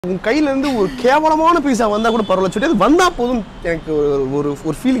உன் கையில இருந்து ஒரு கேவலமான பீஸா வந்தா கூட பரவாயில்ல சொட்டி, அது வந்தா போதும் எனக்கு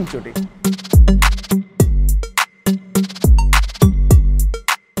ஒரு ஃபீலிங் சொட்டி.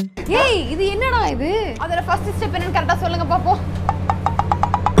 ஏய் இது என்னடா இது? அதோட ஃபர்ஸ்ட் ஸ்டெப் என்னன்னு கரெக்ட்டா சொல்லுங்க பாப்போம்.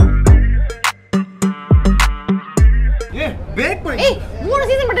 ஏய் பேக் பண்ணு. ஏய் 3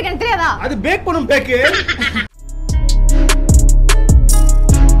 சீசன் மட்டும் எனக்கு தெரியாதா? அது பேக் பண்ணும் பேக்.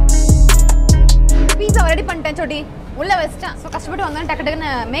 பீட்சா ரெடி பண்ணிட்டேன் சொட்டி. உள்ள வச்சிட்டேன். சோ கஷ்டப்பட்டு வந்தேன் டக்கு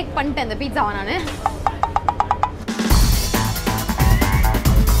டக்குன்னு மேக் பண்ணிட்டேன் இந்த பீட்சாவை நானு.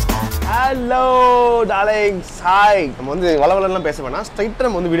 Hello darlings, hi. நம்ம வந்து வளவலலாம் பேச வேணாம், ஸ்ட்ரைட்டாக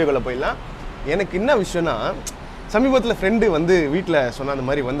நம்ம வந்து வீடியோக்குள்ளே போயிடலாம். எனக்கு என்ன விஷயம்னா, சமீபத்தில் ஃப்ரெண்டு வந்து வீட்டில் சொன்ன அந்த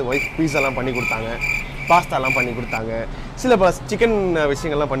மாதிரி வந்து ஒய்ஃப் பீஸாலாம் பண்ணி கொடுத்தாங்க, பாஸ்தாலாம் பண்ணி கொடுத்தாங்க, சில சிக்கன்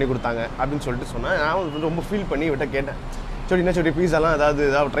விஷயங்கள்லாம் பண்ணி கொடுத்தாங்க அப்படின்னு சொல்லிட்டு சொன்னேன். நான் வந்து ரொம்ப ஃபீல் பண்ணி விட்ட கேட்டேன், சொடி என்ன சொடி பீஸாலாம்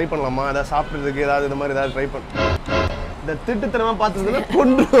ஏதாவது ட்ரை பண்ணலாமா, ஏதாவது சாப்பிட்றதுக்கு ஏதாவது இந்த மாதிரி ஏதாவது ட்ரை பண்ண. இந்த திட்டுத்தனமாக பார்த்ததுல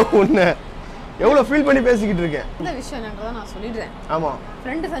கொண்டு ஒன்று எவ்வளோ ஃபீல் பண்ணி பேசிக்கிட்டு இருக்கேன். இந்த விஷயம் என்னன்றதை நான் சொல்லிடுறேன். ஆமாம்,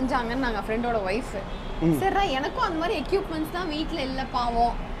 ஃப்ரெண்டு செஞ்சாங்கன்னு நாங்கள் ஃப்ரெண்டோட ஒய்ஃப். சரிடா எனக்கும் அந்த மாதிரி எக்யூப்மெண்ட்ஸ் தான் வீட்டில் இல்லை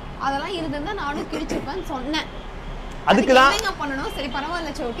பாவம், அதெல்லாம் இருந்திருந்தா நானும் கிழிச்சிருப்பேன்னு சொன்னேன். அதுக்கு தான் என்ன பண்ணணும், சரி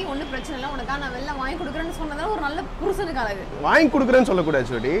பரவாயில்ல சோட்டி ஒன்றும் பிரச்சனை இல்லை, உனக்கா நான் வெளில வாங்கி கொடுக்குறேன்னு சொன்னதால ஒரு நல்ல புருஷனுக்கு அழகு. வாங்கி கொடுக்குறேன்னு சொல்லக்கூடாது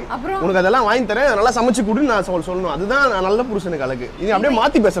சோட்டி, அப்புறம் உனக்கு அதெல்லாம் வாங்கி தரேன் நல்லா சமைச்சு கொடுன்னு நான் சொல்லணும், அதுதான் நான் நல்ல புருஷனுக்கு அழகு. இது அப்படியே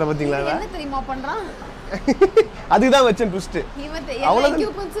மாற்றி பேசுகிறேன் பார்த்தீங்களா? என்ன தெரியுமா பண்ணுறான், அதுதான் வச்சேன் ட்விஸ்ட். அவ்வளோ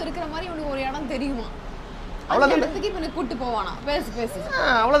எக்யூப்மெண்ட்ஸ் இருக்கிற மாதிரி உனக்கு ஒரு இடம் தெரியுமா, அவ்வளோதான் இடத்துக்கு இப்போ கூட்டு போவானா பேசு பேசு.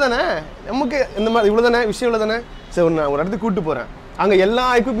 அவ்வளோதானே, நமக்கு இந்த மாதிரி இவ்வளோதானே விஷயம், இவ்வளோதானே. சரி நான் ஒரு இடத்துக்கு கூட்டு போகிறேன், அங்கே எல்லா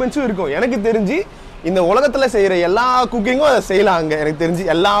எக்யூப்மெண்ட்ஸும் இருக்கும். எனக்கு தெரிஞ்சு இந்த உலகத்தில் செய்கிற எல்லா குக்கிங்கும் அதை செய்யலாம். அங்கே எனக்கு தெரிஞ்சு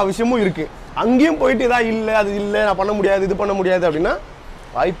எல்லா விஷயமும் இருக்குது. அங்கேயும் போயிட்டு இதாக இல்லை அது இல்லை நான் பண்ண முடியாது இது பண்ண முடியாது அப்படின்னா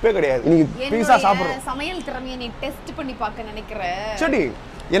வாய்ப்பே கிடையாது. இன்னைக்கு பீஸா சாப்பிட்றோம். சமையல் திறமையை நீ டெஸ்ட் பண்ணி பார்க்க நினைக்கிறேன். சரி,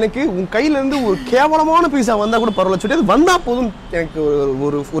 எனக்கு உன் கையில இருந்து ஒரு கேவலமான பீஸா வந்தா கூட பரவாயில்ல சொட்டி, அது வந்தா போதும் எனக்கு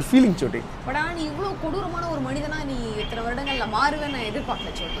ஒரு ஃபீலிங் சொட்டி. பட் ஆனா நீ இவ்வளவு கொடூரமான ஒரு மனிதனா நீ இத்தனை வருடங்கள்ல மாறுவேன்னு நான்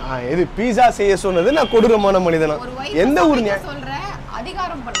எதிர்பார்க்கல சொட்டி. எது பீஸா செய்ய சொன்னது நான் கொடூரமான மனிதனா? எந்த ஊர் சொல்ற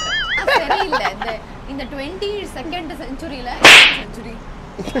அதிகாரம் பண்ற சரியில்லை. இந்த 22nd செஞ்சுரியில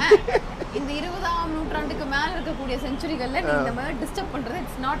இந்த 20ஆம் நூற்றாண்டுக்கு மேல இருக்கக்கூடிய செஞ்சுரிகள்ல நீ இந்த மாதிரி டிஸ்டர்ப் பண்றது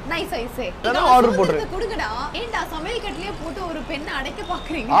இட்ஸ் நாட் நைஸ். ஐ சே நான் ஆர்டர் போடுறேன் குடுங்கடா. ஏண்டா சமையல் கட்டலயே போட்டு ஒரு பெண்ணை அடைக்க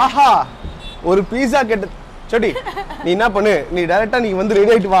பாக்குறீங்க? ஆஹா, ஒரு பீஸா கேட்ட சொட்டி நீ என்ன பண்ணு, நீ டைரக்டா நீ வந்து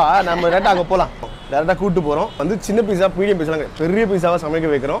ரெடி ஆயிட்டு வா, நம்ம டைரக்டா அங்க போலாம். டைரக்டா கூட்டு போறோம், வந்து சின்ன பீஸா மீடியம் பீஸா பெரிய பீஸாவா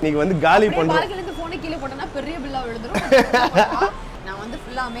சமைக்க வைக்கிறோம். நீங்க வந்து காலி பண்றோம். பார்க்கல இருந்து போனை கீழ போட்டனா பெரிய பில்லா விழுந்துரும். நான் வந்து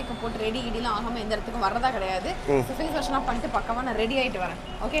ஃபுல்லா மேக்கப் போட்டு ரெடி கிடிலாம் ஆகாம எந்த இடத்துக்கு வரதா கிடையாது. ஃபேஸ் வாஷ்லாம் பண்ணிட்டு பக்கமா நான் ரெடி ஆயிட்டு வரேன்.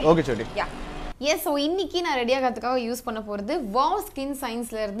 Okay okay சொட்டி. யா எஸ். ஸோ இன்னைக்கு நான் ரெடியாகிறதுக்காக யூஸ் பண்ண போகிறது வாவ் ஸ்கின்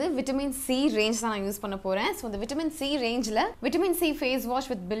சயின்ஸ்ல இருந்து விட்டமின் சி ரேஞ்ச் தான் நான் யூஸ் பண்ண போகிறேன். ஸோ இந்த விட்டமின் சி ரேஞ்சில் vitamin C face wash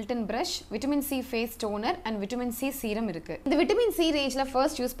with built-in brush, vitamin C face toner and vitamin C serum இருக்கு. இந்த விட்டமின் சி ரேஞ்சில்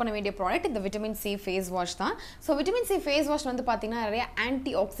ஃபர்ஸ்ட் யூஸ் பண்ண வேண்டிய ப்ராடக்ட் இந்த விட்டமின் சி ஃபேஸ் வாஷ் தான். So vitamin C face wash வந்து பார்த்தீங்கன்னா நிறைய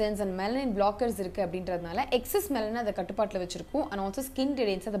anti oxidants and melanin blockers இருக்கு அப்படின்றதுனால எக்ஸஸ் மெலனை அதை கட்டுப்பாட்டில் வச்சிருக்கும் அண்ட் ஆல்சோ ஸ்கின்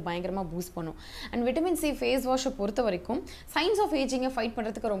ரேடியன்ஸ் அதை பயங்கரமாக பூஸ்ட் பண்ணும். அண்ட் விட்டமின் சி ஃபேஸ் வாஷை பொறுத்த வரைக்கும் சைன்ஸ் ஆஃப் ஏஜிங்கை ஃபைட்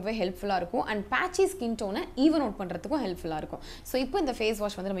பண்ணுறதுக்கு ரொம்பவே ஹெல்ப்ஃபுல்லாக இருக்கும் அண்ட் பேட்சி ஸ்கின் டோனை ஈவன் அவுட் பண்றதுக்கும் ஹெல்ப்ஃபுல்லா இருக்கும். சோ இப்போ இந்த ஃபேஸ்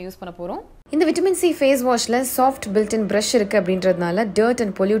வாஷ் வந்து நம்ம யூஸ் பண்ண போறோம். இந்த vitamin C face வாஷ்ல soft built-in brush இருக்கு அப்படின்றதுனால டர்ட்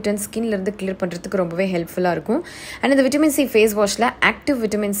அண்ட் பொல்யூட்டன்ஸ் ஸ்கின்ல இருந்து கிளியர் பண்றதுக்கு ரொம்பவே ஹெல்ப்ஃபுல்லா இருக்கும். அண்ட் இந்த vitamin C face வாஷ்ல active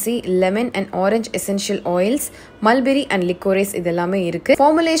vitamin C, lemon and orange essential oils, mulberry and லிக்கோரேஸ் இதெல்லாமே இருக்கு.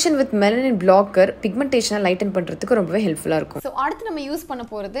 Formulation with melanin blogger பிக்மெண்டேஷனை lighten பண்றதுக்கு ரொம்பவே ஹெல்ப்ஃபுல்லா இருக்கும். சோ அடுத்து நம்ம யூஸ் பண்ண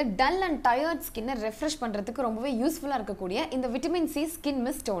போறது டல் அண்ட் டயர்ட் ஸ்கின்னை ரெஃப்ரெஷ் பண்றதுக்கு ரொம்பவே யூஸ்ஃபுல்லா இருக்கக்கூடிய இந்த vitamin C skin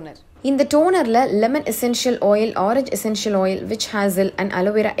mist toner. இந்த டோனர்ல lemon essential oil, orange essential oil, which hazel and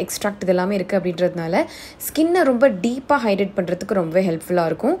aloe vera extract இதெல்லாமே இருக்குது அப்படின்றதுனால ஸ்கின்னை ரொம்ப டீப்பாக ஹைட்ரேட் பண்ணுறதுக்கு ரொம்பவே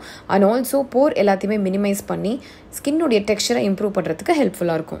ஹெல்ப்ஃபுல்லாக இருக்கும். அண்ட் ஆல்சோ போர் எல்லாத்தையுமே மினிமைஸ் பண்ணி ஸ்கின்னுடைய டெக்ஸ்சரை இம்ப்ரூவ் பண்ணுறதுக்கு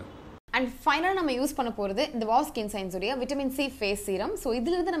ஹெல்ப்ஃபுல்லாக இருக்கும். அண்ட் ஃபைனலாக நம்ம யூஸ் பண்ண போகிறது இந்த வாவ் ஸ்கின் சயின்ஸ் உடைய vitamin C face serum. So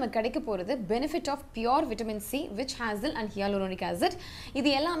இதிலிருந்து நமக்கு கிடைக்க போகிறது benefit of pure vitamin see which hazel and ஹியாலுரோனிக் acid. இது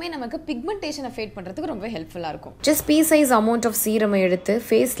எல்லாமே நமக்கு பிக்மெண்டேஷனை ஃபேட் பண்ணுறதுக்கு ரொம்ப ஹெல்ப்ஃபுல்லாக இருக்கும். Just B size amount of serum எடுத்து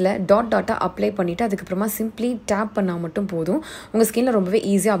ஃபேஸில் டாட்டாக அப்ளை பண்ணிவிட்டு அதுக்கப்புறமா சிம்பிளி டேப் பண்ணால் மட்டும் போதும், உங்கள் ஸ்கின்ல ரொம்பவே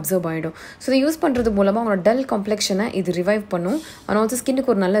ஈஸியாக அப்சர்வ் ஆகிடும். ஸோ இதை யூஸ் பண்ணுறது மூலமாக உங்களோட டல் காம்ப்ளெக்ஷனை இது ரிவைவ் பண்ணும் அண்ட் ஆல்சோ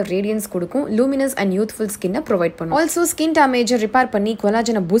ஸ்கின்னுக்கு ஒரு நல்ல ரேடியன்ஸ் கொடுக்கும், லூமினஸ் அண்ட் யூத்ஃபுல் ஸ்கின்னை ப்ரொவைட் பண்ணும். ஆல்சோ ஸ்கின் டேமேஜை ரிப்பேர் பண்ணி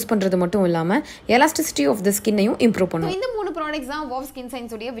கொலாஜனை பூஸ்ட் பண்ணுறது மட்டும் இல்லாமல் எலாஸ்டிசிட்டி ஆஃப் தி ஸ்கின்னையும் இம்ப்ரூவ் பண்ணும். இந்த 3 products are Wow Skin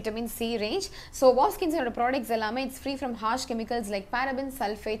Science உடைய vitamin C range. So Wow Skin Science products எல்லாமே it's free from harsh chemicals like parabens,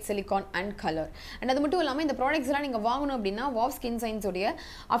 sulfate, silicone and color. And அது மட்டும் இல்லாம இந்த products எல்லாம் நீங்க வாங்கணும் அப்படினா Wow Skin Science உடைய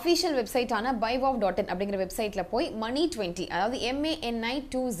official website ஆன buywow.in அப்படிங்கற வெப்சைட்ல போய் money20 அதாவது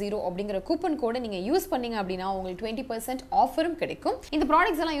MANI20 அப்படிங்கற கூப்பன் கோட் நீங்க யூஸ் பண்ணீங்க அப்படினா உங்களுக்கு 20% ஆஃபரும் கிடைக்கும். இந்த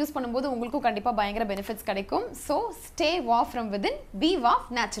products எல்லாம் யூஸ் பண்ணும்போது உங்களுக்கு கண்டிப்பா பயங்கர benefits கிடைக்கும். So stay wow from within, be wow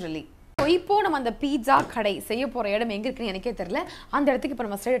naturally. இப்போ நம்ம அந்த பீட்சா கடை செய்ய போற இடம் எங்க இருக்குன்னு எனக்கே தெரியல. அந்த இடத்துக்கு இப்போ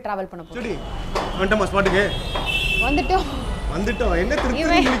நம்ம ஸ்ட்ரைட் டிராவல் பண்ண போறோம். சரி. வந்துட்டோம் ஸ்பாட்டுக்கு. வந்துட்டோம். என்ன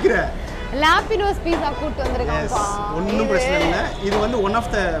திருப்பி நிக்கிற? Lapino'z பீட்சா கூட்டி வந்திருக்காங்கப்பா. ஒண்ணும் பிரச்சனை இல்ல. இது வந்து one of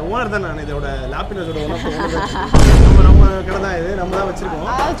the ஓனர் தான் நான் இதோட Lapino'z ஓட one of the ஓனர். நம்ம கடை தான் இது. நம்ம தான் வச்சிருக்கோம்.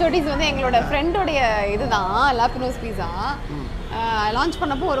 சோட்டிஸ் வந்து எங்களோட ஃப்ரெண்டோட இதுதான் Lapino'z பீட்சா. லான்ச்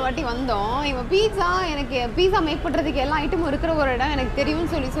பண்ணப்போ ஒரு வாட்டி வந்தோம். இவன் பீட்சா எனக்கு பீட்சா மேக் பண்றதுக்கு எல்லா ஐட்டமும் இருக்கிற ஒரு இடம் எனக்கு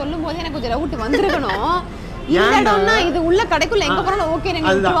தெரியும்னு சொல்லும்போது எனக்கு கொஞ்சம் டவுட் வந்திருக்கணும். இல்லடா இது உள்ள கடைக்குள்ள எங்க போறாலும் ஓகே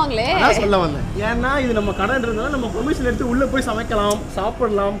நீங்க விட்டுவாங்களே. நான் சொல்ல வந்தேன். ஏன்னா இது நம்ம கடைன்றதால நம்ம பெர்மிஷன் எடுத்து உள்ள போய் சமைக்கலாம்,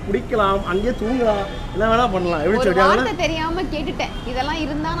 சாப்பிடலாம், குடிக்கலாம், அங்கேயே தூங்கலாம், என்ன வேணா பண்ணலாம். எப்படி சொல்றீங்க? வார்த்தை தெரியாம கேட்டுட்டேன். இதெல்லாம்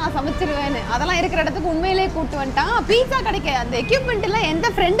இருந்தா நான் சமைச்சிருவேன்னு. அதெல்லாம் இருக்கிற இடத்துக்கு உண்மையிலேயே கூட்டி வந்துட்டான். பீட்சா கடைக்கு அந்த எக்யூப்மெண்ட் எல்லாம் எந்த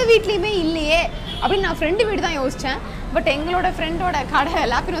ஃப்ரெண்டு வீட்லயுமே இல்லையே அப்படின்னு நான் ஃப்ரெண்டு வீடு தான் யோசிச்சேன். பட் எங்களோட ஃப்ரெண்டோட கடை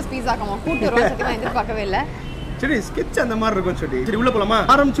Lapino'z பீட்சாக்கமா கூட்டி வருவோம் சத்தியமா எதிர்பார்க்கவே இல்லை. சரி ஸ்கெட்ச் அந்த மாதிரி இருக்கும் சொல்லி. சரி உள்ள போலாமா?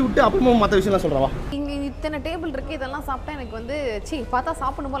 ஆரம்பிச்சு விட்டு அப்புறமா மற்ற விஷயம்லாம் சொல்றவா. இங்க இத்தனை டேபிள் இருக்கு, இதெல்லாம் சாப்பிட்டா எனக்கு வந்து பார்த்தா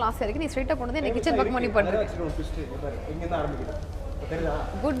சாப்பிடணும் போல ஆசையா இருக்கு. நீ ஸ்ட்ரைட்டா கொண்டு வந்து எனக்கு கிச்சன் பக்கம் பண்ணி பண்ற. இங்க இருந்து ஆரம்பிக்கிறேன். தெரியுதா?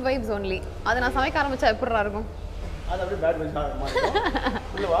 Good vibes only. அது நான் சமைக்க ஆரம்பிச்சா எப்படிடா இருக்கும்? அது அப்படியே பேட் வைப்ஸ் ஆகும்.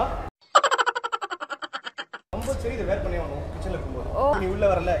 உள்ள வா. ரொம்ப சரி இத வேர் பண்ணி ஆகணும் கிச்சன்ல இருக்கும்போது. நீ உள்ள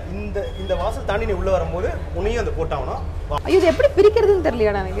வரல இந்த வாசல் தாண்டி நீ உள்ள வரும்போது உன்னையும் அந்த போட்டாவணும். ஐயோ இது எப்படி பிரிக்கிறதுன்னு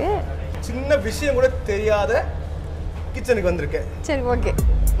தெரியலடா எனக்கு. சின்ன விஷயம் கூட தெரியாத கிச்சனுக்கு வந்திருக்கேன். சரி ஓகே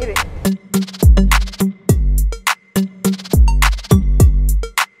இரு.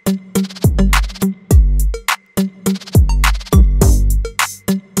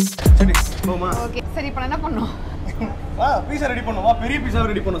 சரி போமா. ஓகே சரி இப்போ என்ன பண்ணோம்? வா பீஸா ரெடி பண்ணுவோம். வா பெரிய பீஸா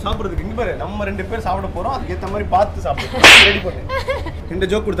ரெடி பண்ணுவோம் சாப்பிடுறதுக்கு. இங்க பாரு நம்ம ரெண்டு பேர் சாப்பிட போறோம். அதுக்கு ஏத்த மாதிரி பார்த்து சாப்பிடுவோம். ரெடி பண்ணு. இந்த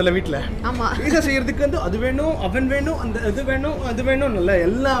ஜோக் கொடுத்தல வீட்ல. ஆமா. பீஸா செய்யறதுக்கு வந்து அது வேணும், அவன் வேணும், அந்த இது வேணும், அது வேணும் இல்ல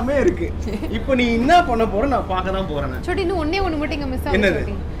எல்லாமே இருக்கு. இப்போ நீ என்ன பண்ண போற நான் பார்க்க தான் போறேன். சோடி இன்னும் ஒண்ணே மட்டும் இங்க மிஸ்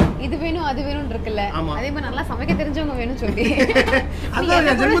ஆகுது. இது வேணும் அது வேணும்னு இருக்குல்ல. அதே மாதிரி நல்லா சமைக்க தெரிஞ்சவங்க வேணும் சொல்லி. அதான்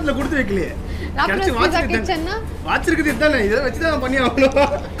நான் ஜென்மத்துல கொடுத்து வைக்கலையே. Lapino'z பீட்சா கிச்சன்னா வாட்சிருக்குது இதானே. இத வச்சு தான் பண்ணி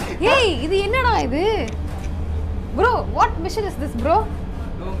ஆகணும். ஏய் இது என்னடா இது? Bro, what mission is this, bro?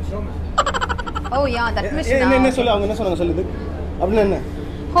 Oh yeah, that mission. என்ன சொல்ல அவங்க என்ன சொன்னாங்க சொல்லுது. அப்படினா என்ன?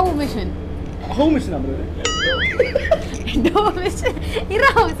 How mission? How mission bro? Do mission. இரா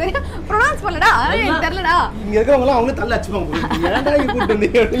சரியா ப்ரொனவுன்ஸ் பண்ணலடா. எனக்கு தெரியலடா. இங்க இருக்கவங்க எல்லாம் அவங்க தள்ள அடிச்சுப்பாங்க. ஏன்டா இங்க கூட்டி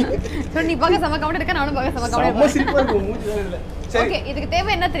வந்தீங்க? சோ நீ பாக்க சம கவுண்ட் இருக்க நானும் பாக்க சம கவுண்ட் இருக்கேன். ரொம்ப சிரிப்பா இருக்கு மூஞ்சி இல்ல. சரி. ஓகே இதுக்கு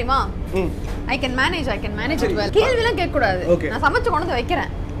தேவை என்ன தெரியுமா? I can manage it well. கேள்விலாம் கேட்க கூடாது. நான் சமைச்சு கொண்டு வந்து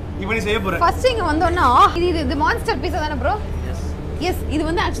வைக்கிறேன். இப்போ நீ செய்ய போற. ஃபர்ஸ்ட் இங்க வந்தோம்னா இது மான்ஸ்டர் பீஸா தானே bro? எஸ் இது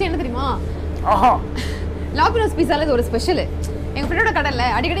வந்து एक्चुअली என்ன தெரியுமா? ஆஹா. Lapino'z பீஸால இது ஒரு ஸ்பெஷல். எங்க ஃப்ரெண்டோட கடைல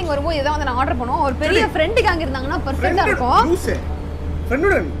அடிக்கடி இங்க வரும்போது இத வந்து நான் ஆர்டர் பண்ணுவோம். ஒரு பெரிய ஃப்ரெண்ட் அங்க இருந்தாங்கன்னா பெர்ஃபெக்ட்டா இருக்கும்.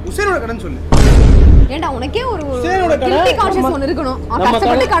 ஃப்ரெண்டோட உசேனோட கடைன்னு சொல்லு. ஏண்டா உனக்கே ஒரு கில்ட்டி கான்ஷியஸ் ஒன்னு இருக்கணும்.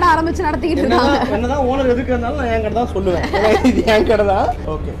 கஷ்டப்பட்டு கடை ஆரம்பிச்சு நடத்திட்டு இருக்காங்க. என்னதான் ஓனர் எதுக்குறனால நான் என் கடை தான் சொல்லுவேன். இது என் கடை தான்.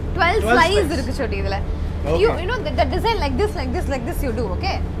 ஓகே. 12 slice இருக்கு சோடி இதுல. You know the design like this you do,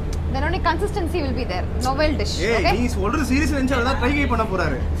 okay? Then only consistency will be there. Novel dish, okay? நீ சொல்றது சீரியஸ் நினைச்சா அத ட்ரை பண்ண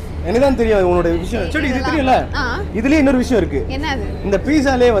போறாரு. என்னதான் தெரியாது உன்னோட விஷயம். சரி இது தெரியல. இதுல இன்னொரு விஷயம் இருக்கு. என்னது? இந்த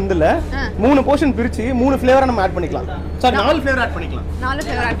பீஸாலே வந்துல 3 போர்ஷன் பிரிச்சு 3 ஃப்ளேவரா நம்ம ஆட் பண்ணிக்கலாம். சார் 4 ஃப்ளேவர் ஆட் பண்ணிக்கலாம். 4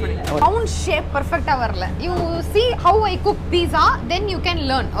 ஃப்ளேவர் ஆட் பண்ணிக்கலாம். Round shape perfectா வரல. You see how I cook pizza, then you can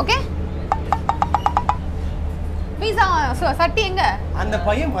learn, okay? பீஸா சட்டி எங்க? அந்த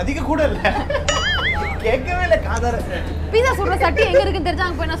பையன் மதிக்க கூட இல்ல. கேட்கவே இல்ல காதார. பீஸா சுடுற சட்டி எங்க இருக்குன்னு தெரிஞ்சா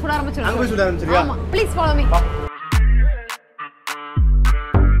அங்க போய் நான் சுட ஆரம்பிச்சிடுறேன். அங்க போய் சுட ஆரம்பிச்சிரியா? ஆமா. Please follow me.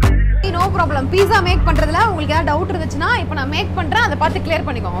 No problem. Pizza make பண்றதுல உங்களுக்கு ஏதாவது டவுட் இருந்துச்சுனா இப்போ நான் மேக் பண்றேன் அதை பார்த்து கிளியர்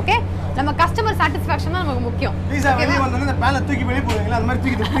பண்ணிக்கோங்க, ஓகே? நம்ம கஸ்டமர் சாட்டிஸ்ஃபேக்ஷன் தான் நமக்கு முக்கியம். பீஸா வெளிய வந்தா அந்த பேன்ல தூக்கி வெளிய போடுவீங்களா? அந்த மாதிரி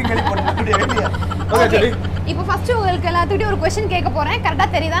தூக்கி வெளிய போடுங்க. ஓகே சரி. இப்போ ஃபர்ஸ்ட் உங்களுக்கு எல்லாத்துக்கிட்ட ஒரு क्वेश्चन கேட்க போறேன். கரெக்ட்டா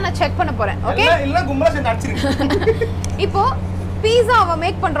தெரியுதா நான் செக் பண்ண போறேன், ஓகே? இல்ல கும்பலா சேர்ந்து அடிச்சிருங்க. இப்போ பீஸாவை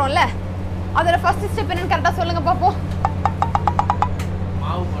மேக் பண்றோம்ல அதோட ஃபர்ஸ்ட் ஸ்டெப் என்னன்னு கரெக்ட்டா சொல்லுங்க பாப்போம்.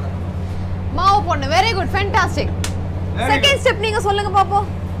 மாவு போடணும். Very good, fantastic. Second step நீங்க சொல்லுங்க பாப்போம்.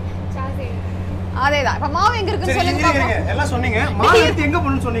 அதேதான். இப்ப மாவு எங்க இருக்குன்னு சொல்லுங்க பாப்போம். எல்லாம் சொன்னீங்க. மாவு எடுத்து எங்க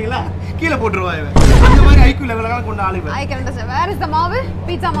போடணும்னு சொன்னீங்களா? கீழ போட்டுருவா இவன். அந்த மாதிரி ஐக்யூ லெவல்ல கொண்டு ஆளு இவன். I can understand. Where is the மாவு?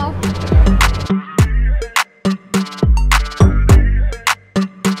 பீட்சா மாவு.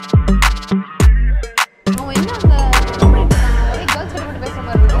 ஓ என்ன அந்த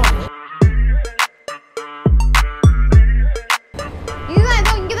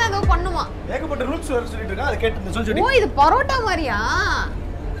கேட்டு சொல்லு. ஓ இது பரோட்டா மாதிரியா?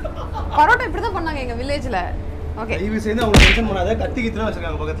 பரோட்டா இப்படி தான் பண்ணாங்க எங்க வில்லேஜ்ல. ஓகே தயவு செய்து அவங்க டென்ஷன் பண்ணாத. கத்தி கித்தலாம்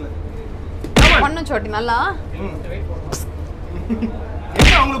வச்சிருக்காங்க பக்கத்துல. பண்ணு சோட்டி நல்லா.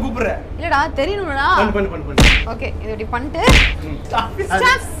 என்ன அவங்கள கூப்பிடுற? இல்லடா தெரியணும்டா. பண்ணு. ஓகே இது இப்படி பண்ணிட்டு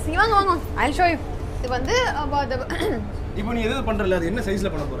ஸ்டாப்ஸ் வாங்க வாங்க. I'll show you. இது வந்து இப்போ நீ எது பண்றல அது என்ன சைஸ்ல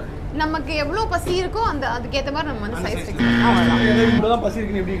பண்ண போற? நமக்கு எவ்வளவு பசி இருக்கோ அந்த அதுக்கு ஏத்த மாதிரி நம்ம வந்து சைஸ் வைக்கணும். அவ்வளவுதான். எனக்கு இவ்வளவு பசி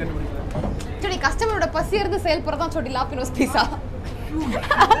இருக்குன்னு எப்படி கண்டுபிடிக்கலாம்? சரி கஸ்டமரோட பசி இருந்து செயல்படுறதா சோட்டி லாப்பினோஸ் பீஸா.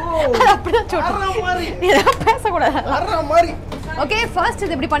 அப்படியே சோட்டி. அற மாதிரி. நீ பேச கூடாது. அற மாதிரி. ஓகே ஃபர்ஸ்ட்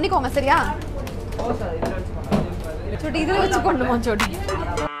இது இப்படி பண்ணிக்கோங்க சரியா? சோட்டி இதுல வச்சு கொண்டுமா சோட்டி.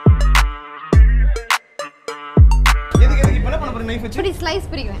 எதுக்கு இப்போ என்ன பண்ண போற நைஃப் வச்சு? சோட்டி ஸ்லைஸ்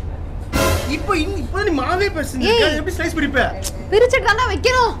பிரிக்கிறேன். இப்போ நீ மாவே பேசுறீங்க. எப்படி ஸ்லைஸ் பிரிப்ப? பிரிச்சிட்டு தான்டா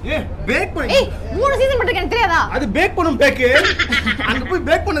வைக்கணும். பேக் பண்ணு. ஏய் 3 சீசன் பண்றது எனக்கு தெரியாதா? அது பேக் பண்ணும் பேக். அங்க போய்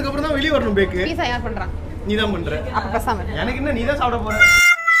பேக் பண்ணதுக்கு அப்புறம் தான் வெளிய வரணும் பேக். பீஸா யார் பண்றா? நீ தான் பண்ற. அப்ப பேசாம. எனக்கு என்ன நீ தான் சாப்பிட போற.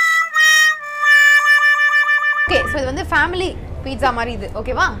 ஓகே சோ இது வந்து ஃபேமிலி பீட்சா மாதிரி இது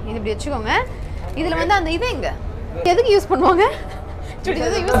ஓகேவா? இது இப்படி வெச்சுக்கோங்க. இதுல வந்து அந்த இது எங்க? எதுக்கு யூஸ் பண்ணுவாங்க? சரி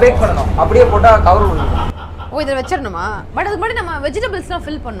இது யூஸ் பேக் பண்ணனும். அப்படியே போட்டா கவர் பண்ணனும். ஓ இத வெச்சிரணுமா? பட் அதுக்கு முன்னாடி நம்ம வெஜிடபிள்ஸ்லாம்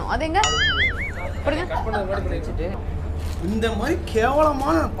ஃபில் பண்ணனும். அது எங்க? பாருங்க. கட் பண்ணது முன்னாடி பண்ணி வச்சிட்டு இந்த மாதிரி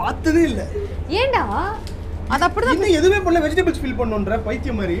கேவலமான பார்த்ததே இல்ல. ஏண்டா? அது அப்படிதான் இன்னும் எதுவே பண்ணல வெஜிடபிள்ஸ் ஃபில் பண்ணனும்ன்ற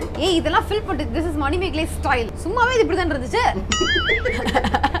பைத்தியம் மாதிரி. ஏய் இதெல்லாம் ஃபில் பண்ணி this is Manimegalai style. சும்மாவே இது இப்படி தான் இருந்துச்சு.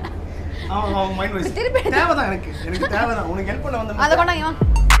 ஆமா மைண்ட் வாய்ஸ். தேவைதான் எனக்கு தேவைதான். உனக்கு ஹெல்ப் பண்ண வந்தேன். அத கொண்டாங்க வா.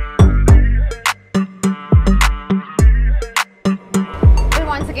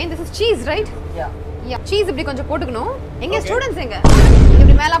 Once again this is cheese right? Yeah cheese இப்படி கொஞ்சம் போட்டுக்கணும். எங்க ஸ்டூடண்ட்ஸ் எங்க?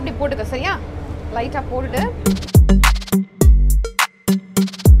 இப்படி மேல அப்படி போட்டுக்க சரியா? லைட்டா போட்டுட்டு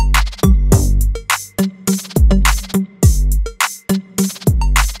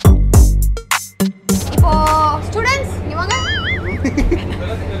இப்போ ஸ்டூடண்ட்ஸ் நீ வாங்க.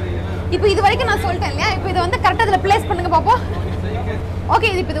 இப்போ இது வரைக்கும் நான் சொல்லிட்டேன் இல்லையா? இப்போ இத வந்து கரெக்ட்டா இதுல பிளேஸ் பண்ணுங்க பாப்போம். ஓகே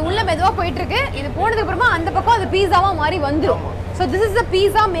இப்போ இது உள்ள மெதுவா போயிட்டு இருக்கு. இது போனதுக்கு அப்புறமா அந்த பக்கம் அது பீஸாவா மாதிரி வந்துரும். So this is the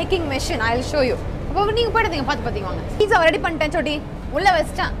pizza making machine. I'll show you. அப்போ நீங்க போடுங்க பாத்து வாங்க. பீஸா ரெடி பண்ணிட்டேன் சோட்டி. உள்ள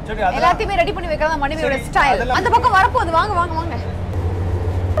வச்சிட்டேன். எல்லாத்தையுமே ரெடி பண்ணி வைக்கிறதா மணிமேயோட ஸ்டைல். அந்த பக்கம் வரப்போகுது வாங்க வாங்க வாங்க.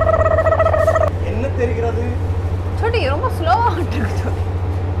 என்ன தெரிகிறது? சோட்டி ரொம்ப ஸ்லோவா இருக்கு சோட்டி.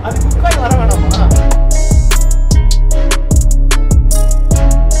 அது குக்காய் வர வேணாமா?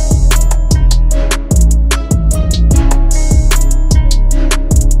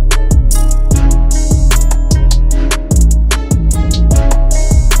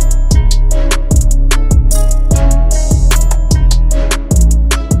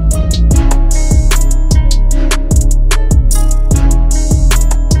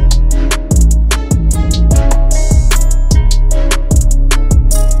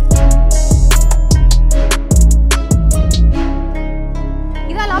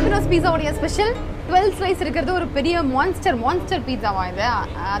 ஸ்பெஷல் 12 ஸ்லைஸ் இருக்கிறது ஒரு பெரிய மான்ஸ்டர் பீட்சாவா இது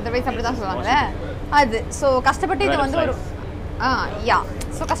அதர்வைஸ் அப்படி தான் சொல்லுவாங்கல்ல அது ஸோ கஷ்டப்பட்டு இது வந்து ஒரு யா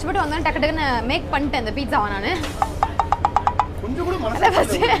ஸோ கஷ்டப்பட்டு வந்தேன் டக்கு டக்குன்னு மேக் பண்ணிட்டேன் இந்த பீட்சாவை நான் கொஞ்சம் கூட மனசு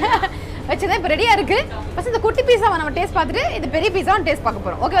வச்சுதான் இப்போ ரெடியாக இருக்கு ஃபர்ஸ்ட் இந்த குட்டி பீஸாவை நம்ம டேஸ்ட் பார்த்துட்டு இது பெரிய பீஸாவை டேஸ்ட் பார்க்க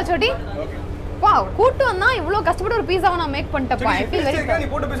போகிறோம் ஓகே சோட்டி வா கூட்டு வந்தா இவ்வளோ கஷ்டப்பட்டு ஒரு பீஸாவை நான் மேக் பண்ணிட்டேன்ப்பா ஐ ஃபீல் வெரி நீ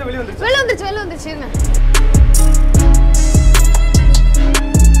போட்ட பீஸா வெளிய வந்துருச்சு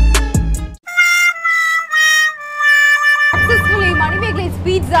Manimegalai's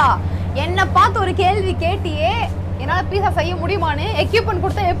pizza என்ன பார்த்து ஒரு கேள்வி கேட்டியே என்னால பீஸா செய்ய முடியுமான்னு எக்யூப்மென்ட்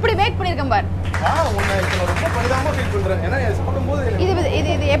கொடுத்தா எப்படி மேக் பண்ணிருக்கேன் பார் உன்னை ரொம்ப பரிதாபமா ஃபீல் பண்றேன் ஏன்னா சாப்பிடும்போது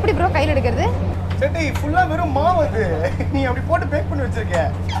இது எப்படி ப்ரோ கையில எடுக்கிறது சரி ஃபுல்லா வெறும் மாவு அது நீ அப்படி போட்டு பேக் பண்ணி வச்சிருக்க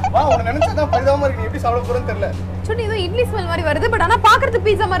வா உன்னை நினைச்சா தான் பரிதாபமா இருக்கு நீ எப்படி சாப்பிட போறேன்னு தெரியல சுடி இது இட்லி ஸ்மெல் மாதிரி வருது பட் ஆனா பார்க்கிறது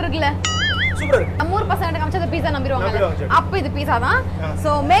பீஸா மாதிரி இருக்குல்ல சூப்பர் நம்ம ஊர் பசங்க காமிச்சத பீஸா நம்பிடுவாங்க அப்ப இது பீஸா தான் சோ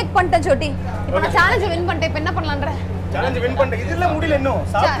மேக் பண்ணிட்டேன் சோட்டி இப்போ நான் சேலஞ்ச் வின் பண்ணிட்டேன் இப்போ என்ன பண்ணலாம்ன்ற சேலஞ்ச் வின் பண்ணிட்டேன் இதெல்லாம் முடியல இன்னும்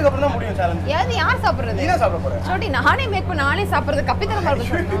சாப்பிட்டதுக்கு அப்புறம் தான் முடியும் சேலஞ்ச் யார் சாப்பிடுறது நீ தான் சாப்பிட போற சோட்டி நானே மேக் பண்ண நானே சாப்பிடுறது கப்பித்தனம்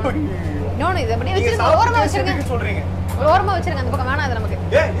மாதிரி நோ இது அப்படியே வச்சிருங்க ஓரமா வச்சிருங்க சொல்றீங்க ஓரமா வச்சிருங்க அந்த பக்கம் வேணாம் அது நமக்கு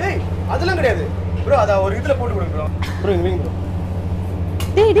ஏய் அதெல்லாம் கிடையாது bro அத ஒரு இதுல போட்டு கொடுங்க bro இங்க bro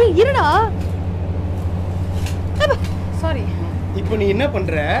டேய் இருடா சாரி இப்போ நீ என்ன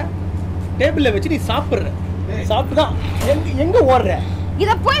பண்ற டேபிள்ல வச்சு நீ சாப்பிடுற சாப்பிட்டு தான் எங்க ஓடுற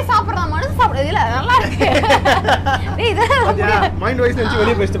இத போய் சாப்பிடுறா மனசு சாப்பிடுறது இல்ல நல்லா இருக்கு டேய் இத மைண்ட் வாய்ஸ் நினைச்சு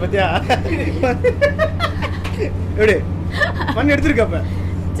வெளிய பேசிட்ட பாத்தியா எடு பண்ணி எடுத்துர்க்கப்ப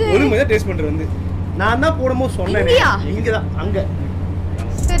ஒரு முறை டேஸ்ட் பண்ற வந்து நான் தான் போடும்போது சொன்னேன் இங்க தான் அங்க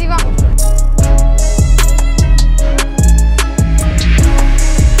சரி வா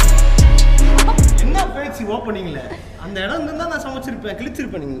என்ன பேசி ஓபனிங்ல அந்த இடம் இருந்தா நான் சமைச்சிருப்பேன்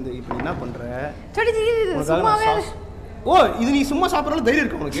கிழிச்சிருப்பேன். நீ வந்து இப்போ என்ன பண்ற? சரி சும்மாவே. ஓ இது நீ சும்மா சாப்பிடறதுல தைரியம்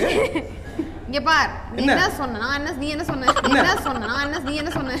இருக்கு உனக்கு? இங்க பார், நீ என்ன சொன்ன? நான் என்ன, நீ என்ன சொன்ன? நீ என்ன சொன்ன? நான் என்ன, நீ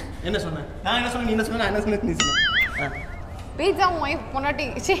என்ன சொன்ன? என்ன சொன்ன? நான் என்ன சொன்னேன்? நீ என்ன சொன்ன? நான் என்ன சொன்னேன்? நீ சொன்ன. பீட்சா உன் வைஃப் பொண்டாட்டி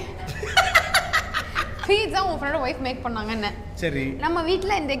ச்சே பீட்சா உன் ஃப்ரெண்டோட வைஃப் மேக் பண்ணாங்க என்ன? சரி. நம்ம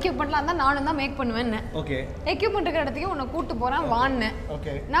வீட்ல இந்த எக்யூப்மெண்ட்லாம் இருந்தா நானும் தான் மேக் பண்ணுவேன். ஓகே. எக்யூப்மெண்ட் இருக்கிற இடத்துக்கு உன்னை கூட்டு போறேன் வான்னு.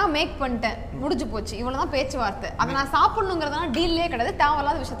 ஓகே. நான் மேக் பண்ணிட்டேன், முடிஞ்சு போச்சு. இவ்வளவுதான் பேச்சுவார்த்தை. அதை நான் சாப்பிடணுங்கிறதுனா டீல்லே கிடையாது.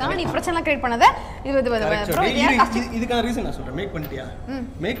 தேவையில்லாத விஷயத்தால நீ பிரச்சனை கிரியேட் பண்ணாத. இதுக்கான ரீசன் நான் சொல்றேன். மேக் பண்ணிட்டியா?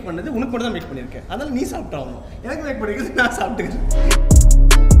 மேக் பண்ணது உனக்கு மட்டும் தான் மேக் பண்ணிருக்கேன். அதனால நீ சாப்பிட்டாகணும். எனக்கு மேக் பண்ணிருக்கிறது நான் சாப்பிட்டுக்கிறேன்.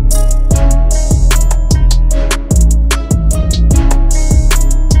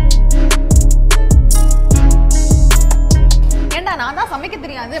 நான் தான் சமைக்க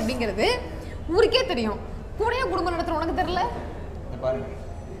தெரியாது அப்படிங்கிறது ஊருக்கே தெரியும். கூடயே குடும்பம் நடத்துற உனக்கு தெரியல? பாருங்க,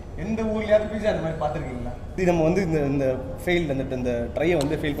 எந்த ஊர்லயாவது பீஸா அந்த மாதிரி பாத்துருக்கீங்களா? இது நம்ம வந்து இந்த ஃபெயில்ட் அந்த இந்த ட்ரையை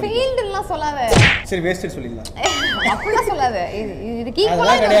வந்து ஃபெயில் பண்ணி ஃபெயில்ட்லாம் சொல்லாத. சரி வேஸ்டட் சொல்லிடலாம். அப்படிலாம் சொல்லாத. இதுக்கு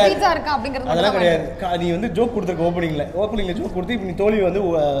ஈக்குவலா பீஸா இருக்கா அப்படிங்கிறது அதெல்லாம் கிடையாது. நீ வந்து ஜோக் கொடுத்துருக்க ஓப்பனிங்ல ஜோக் கொடுத்து இப்போ நீ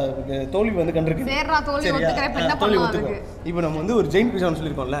தோல்வி வந்து கண்டிருக்கு. சேர்றா தோல்வி ஒத்துக்கறேன். என்ன பண்ணலாம் அதுக்கு? இப்போ நம்ம வந்து ஒரு ஜெயின் பீஸான்னு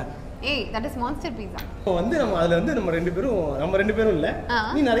சொல்லிருக்கோம்ல. ஏய் தட் இஸ் மான்ஸ்டர் பீஸா. இப்போ வந்து நம்ம அதுல வந்து நம்ம ரெண்டு பேரும் இல்ல,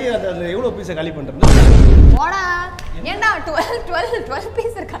 நீ நிறைய அதுல எவ்வளவு பீஸை காலி பண்றது? போடா. ஏண்டா 12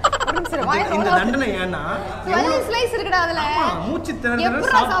 பீஸ் இருக்கா? ஒரு நிமிஷம் வாய் இந்த தண்டனை ஏன்னா 12 ஸ்லைஸ் இருக்குடா அதுல. மூச்சு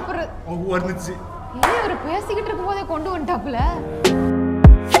திணறற சாப்பிடுற வந்துச்சு. ஏய் ஒரு பேசிக்கிட்டு இருக்கும்போதே கொண்டு வந்துட்டாப்ல.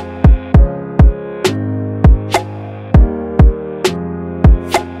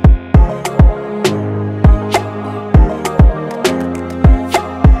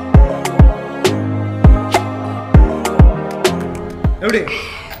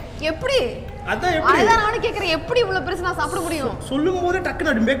 எப்படி அதான் எப்படி? அதான் நானும் கேக்குறேன். எப்படி இவ்வளவு பெருசு நான் சாப்பிட முடியும்? சொல்லும்போது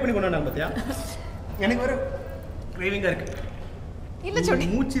டக்குன்னு அப்படி மேக் பண்ணி கொண்டாங்க பாத்தியா? எனக்கு வேற கிரேவிங்கா இருக்கு. இல்ல சொல்லி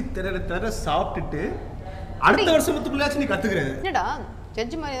மூச்சு திணற சாப்பிட்டுட்டு அடுத்த வருஷத்துக்குள்ளாச்சு நீ கத்துக்கிறது. என்னடா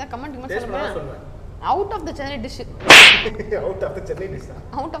ஜட்ஜ் மாதிரி ஏதாவது கமெண்ட் சொல்லுங்க. Out of the Chennai dish. Out of the Chennai dish.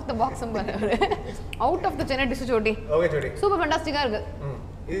 Out of the box பாரு. Out of the Chennai dish ஜோடி. ஓகே ஜோடி. சூப்பர் ஃபேண்டாஸ்டிக்கா இருக்கு.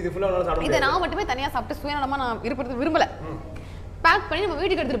 இது ஃபுல்லா நான் சாப்பிட இத நான் மட்டுமே தனியா சாப்பிட்டு சுயநலமா நான் இருப்பது விரும்பல. பேக் பண்ணி நம்ம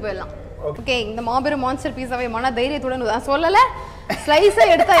வீட்டுக்கு எடுத்துட்டு போயிடலாம். ஓகே, இந்த மாபெரும் மான்ஸ்டர் பீஸாவை மன தைரியத்துடன் நான் சொல்லல. ஸ்லைஸை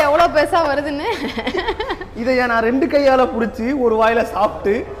எடுத்தா எவ்வளவு பெருசா வருதுன்னு. இதை நான் ரெண்டு கையால புடிச்சு ஒரு வாயில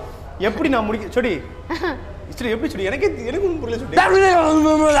சாப்பிட்டு எப்படி நான் முடிக்க சொடி எப்படி சொடி எனக்கு ஒன்றும் புரியல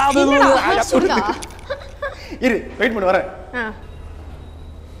சொடி. இரு வெயிட் பண்ணி வரேன்.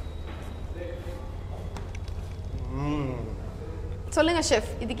 சொல்லுங்க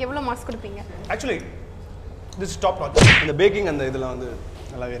ஷெஃப், இதுக்கு எவ்வளவு மார்க்ஸ் கொடுப்பீங்க? Actually this top notch. இந்த பேக்கிங் அந்த இதெல்லாம் வந்து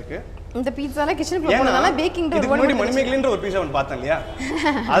நல்லாவே இருக்கு. இந்த பீட்சால கிச்சனுக்குள்ள போனதால பேக்கிங் இதுக்கு முன்னாடி மணிமேகலைன்ற ஒரு பீஸா ஒன்று பார்த்தேன் இல்லையா,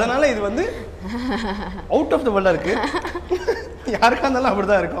 அதனால இது வந்து அவுட் ஆஃப் த வேர்ல்டா இருக்கு. யாருக்கா இருந்தாலும்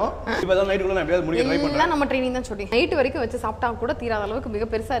அப்படிதான் இருக்கும். இப்போ தான் நைட்டுக்குள்ள நான் எப்படியாவது முடிக்க ட்ரை பண்றேன். எல்லாம் நம்ம ட்ரைனிங் தான் சொல்லி நைட் வரைக்கும் வச்சு சாப்பிட்டா கூட தீராத அளவுக்கு மிக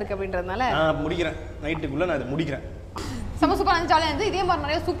பெருசா இருக்கு அப்படின்றதுனால நான் முடிக்கிறேன். நைட்டுக்குள்ள நான் இதை முடிக்கிறேன். செம்ம சூப்பரான ஜாலியாக இருந்து. இதே மாதிரி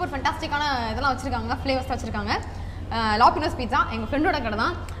நிறைய சூப்பர் ஃபேண்டாஸ்டிக்கான இதெல்லாம் வச்சிருக்காங்க, ஃப்ளேவர்ஸ் வச்சிருக்காங்க. லாபினோஸ் பீட்சா எங்கள் ஃப்ரெண்டோட கடை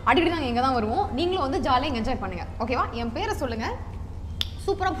தான். அடிக்கடி நாங்கள் இங்கே தான் வருவோம். நீங்களும் வந்து ஜாலியாக என்ஜாய் பண்ணுங்க. ஓகேவா? என் பேரை சொல்லுங்க,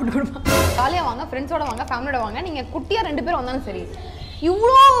 சூப்பராக போட்டு கொடுப்போம். ஜாலியாக வாங்க, ஃப்ரெண்ட்ஸோட வாங்க, ஃபேமிலியோட வாங்க. நீங்கள் குட்டியாக 2 பேர் வந்தாலும் சரி,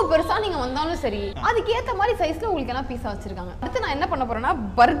 இவ்வளோ பெருசா நீங்க வந்தாலும் சரி, அதுக்கேற்ற மாதிரி சைஸ்ல உங்களுக்கு எல்லாம் பீஸா வச்சிருக்காங்க. அடுத்து நான் என்ன பண்ண போறேன்னா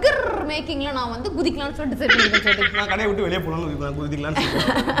பர்கர் மேக்கிங்ல நான் வந்து குதிக்கலாம்னு சொல்லி டிசைட் பண்ணிருக்கேன். நான் கடையை விட்டு வெளியே போகலாம்னு குதிக்கலாம்னு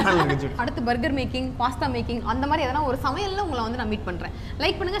சொல்லிட்டேன். அடுத்து பர்கர் மேக்கிங், பாஸ்தா மேக்கிங், அந்த மாதிரி எதனா ஒரு சமையல்ல உங்களை வந்து நான் மீட் பண்றேன்.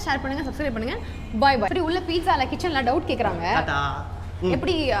 லைக் பண்ணுங்க, ஷேர் பண்ணுங்க, சப்ஸ்கிரைப் பண்ணுங்க. By by. இப்படி உள்ள பீட்சால கிச்சன்ல டவுட் கேக்குறாங்க,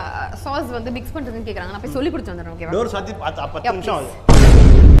 எப்படி சாஸ் வந்து மிக்ஸ் பண்றதுன்னு கேக்குறாங்க. நான் போய் சொல்லி கொடுத்து வந்துடுறேன். ஓகேவா? டோர் சாத்தி 10 நிமிஷம் ஆகுது.